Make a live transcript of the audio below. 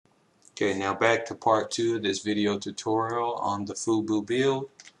Okay, now back to part 2 of this video tutorial on the FUBU build.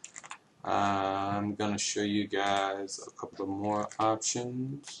 I'm going to show you guys a couple of more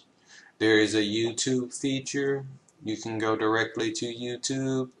options. There is a YouTube feature. You can go directly to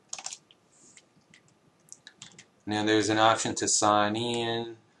YouTube. Now there's an option to sign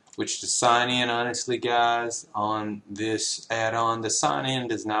in, which to sign in, honestly guys, on this add-on, the sign in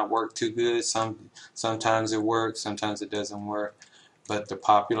does not work too good. Sometimes it works, sometimes it doesn't work. But the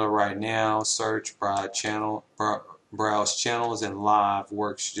popular right now, search, browse channels, and live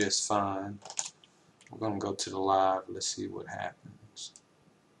works just fine. We're going to go to the live. Let's see what happens.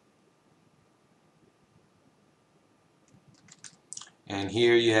 And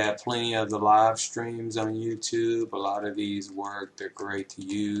here you have plenty of the live streams on YouTube. A lot of these work. They're great to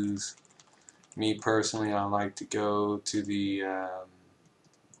use. Me personally, I like to go to the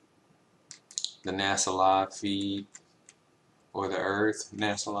NASA live feed, or the Earth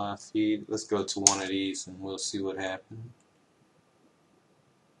NASA live feed. Let's go to one of these and we'll see what happens.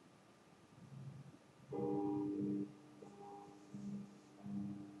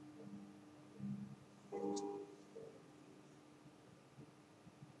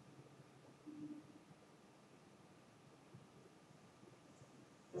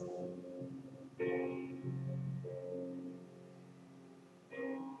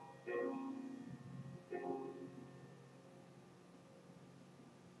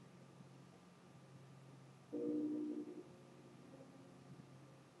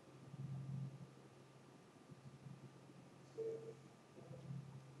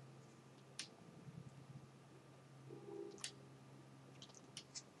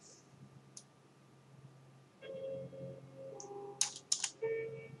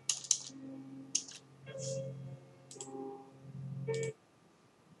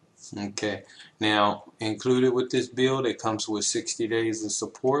 Okay, now included with this build, it comes with 60 days of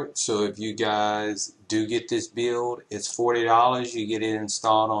support. So if you guys do get this build, it's $40. You get it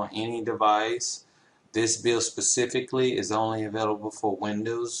installed on any device. This build specifically is only available for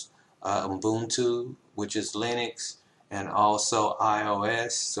Windows, Ubuntu, which is Linux, and also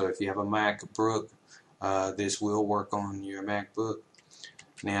iOS. So if you have a MacBook, this will work on your MacBook.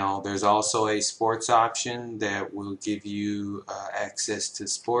 Now there's also a sports option that will give you access to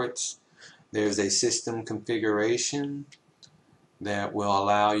sports. There's a system configuration that will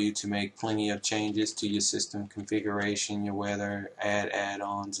allow you to make plenty of changes to your system configuration, your weather,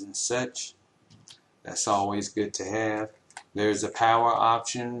 add-ons and such. That's always good to have. There's a power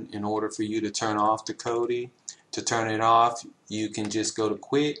option in order for you to turn off the Kodi. To turn it off, you can just go to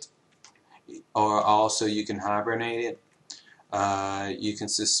quit, or also you can hibernate it. You can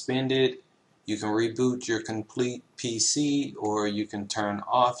suspend it, you can reboot your complete PC, or you can turn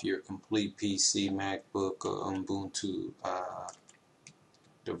off your complete PC, MacBook, or Ubuntu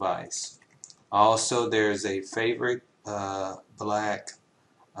device. Also, there's a favorite black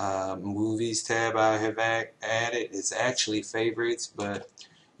movies tab I have added. It's actually favorites, but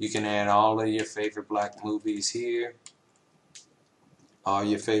you can add all of your favorite black movies here, all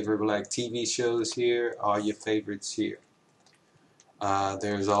your favorite black TV shows here, all your favorites here.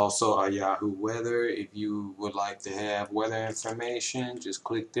 There's also a Yahoo weather. If you would like to have weather information, just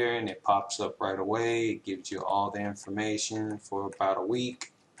click there and it pops up right away. It gives you all the information for about a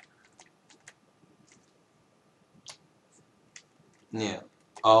week. Yeah.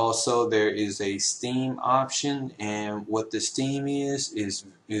 Also, there is a Steam option, and what the Steam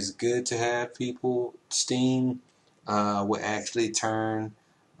is good to have, people. Steam will actually turn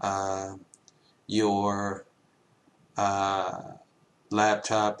your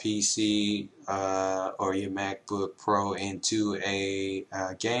laptop, PC, or your MacBook Pro into a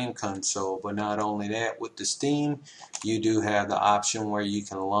game console. But not only that, with the Steam, you do have the option where you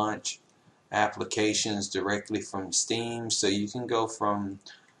can launch applications directly from Steam. So you can go from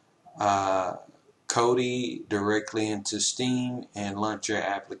Kodi directly into Steam and launch your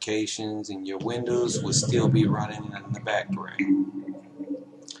applications, and your Windows will still be running in the background.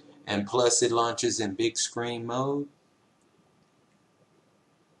 And plus, it launches in big screen mode.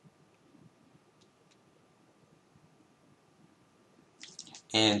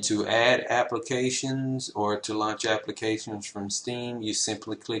 And to add applications or to launch applications from Steam, you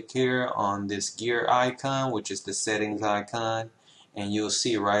simply click here on this gear icon, which is the settings icon, and you'll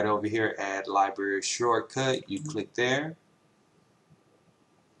see right over here, add library shortcut. You click there,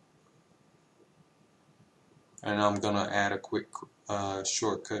 and I'm going to add a quick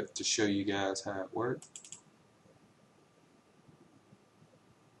shortcut to show you guys how it works.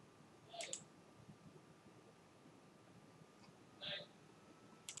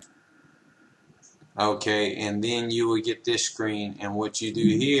 Okay, and then you will get this screen, and what you do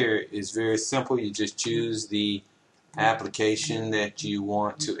here is very simple. You just choose the application that you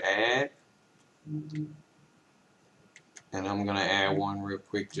want to add, and I'm gonna add one real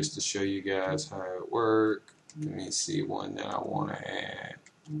quick just to show you guys how it works. Let me see one that I want to add.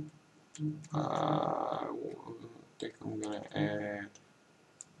 I think I'm gonna add.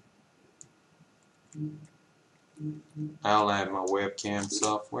 I'll add my webcam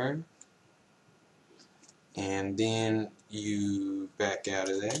software, and then you back out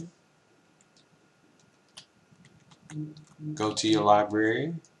of that. Go to your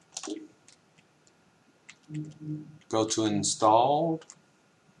library. Go to installed.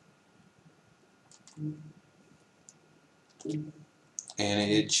 And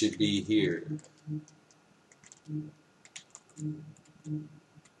it should be here.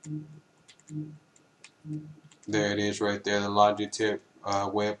 There it is right there, the Logitech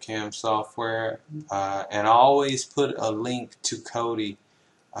webcam software. And I always put a link to Kodi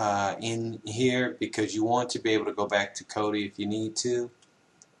in here because you want to be able to go back to Kodi if you need to.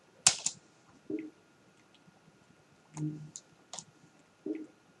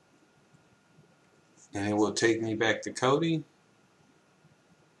 And it will take me back to Kodi.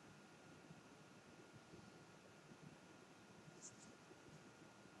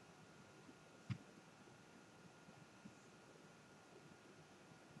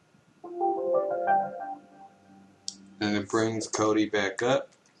 And it brings Kodi back up.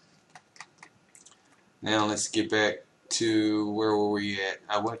 Now let's get back to where were we at.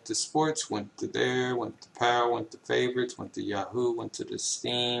 I went to sports, went to there, went to power, went to favorites, went to Yahoo, went to the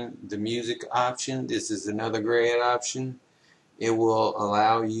Steam, the music option. This is another great option. It will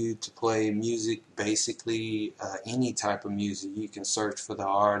allow you to play music, basically any type of music. You can search for the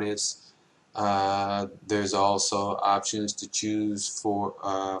artist. There's also options to choose for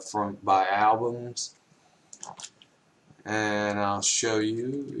by albums. And I'll show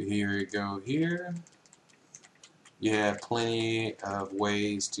you. Here we go here. You have plenty of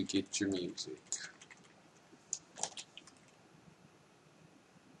ways to get your music.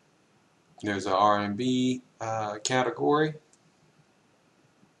 There's an R&B category.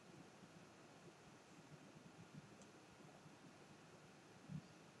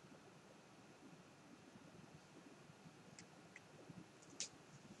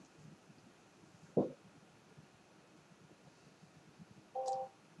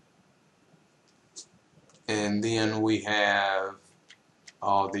 And then we have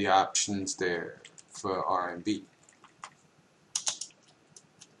all the options there for R&B.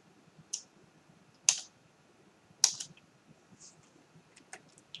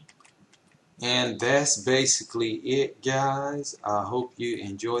 And that's basically it, guys. I hope you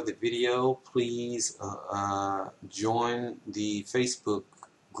enjoyed the video. Please join the Facebook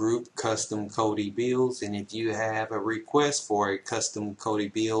group Custom Kodi Builds, and if you have a request for a custom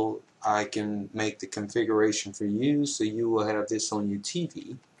Kodi build, I can make the configuration for you, so you will have this on your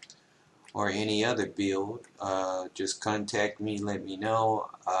TV or any other build. Just contact me, let me know.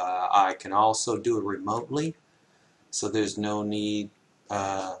 I can also do it remotely, so there's no need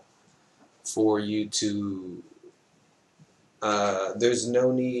for you to there's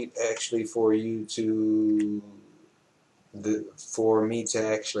no need actually for you to for me to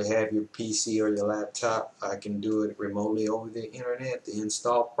actually have your PC or your laptop. I can do it remotely over the internet, the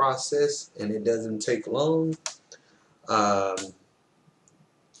install process, and it doesn't take long.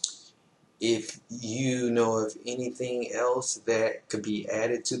 If you know of anything else that could be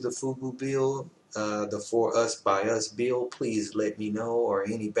added to the FUBU build, the For Us By Us build, please let me know, or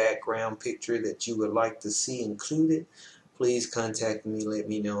any background picture that you would like to see included, please contact me, let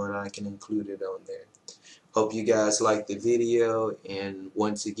me know, and I can include it on there. Hope you guys liked the video, and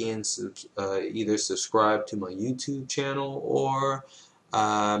once again, either subscribe to my YouTube channel or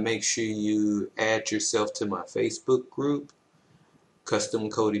make sure you add yourself to my Facebook group, Custom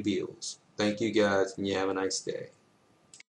Kodi Builds. Thank you guys, and you have a nice day.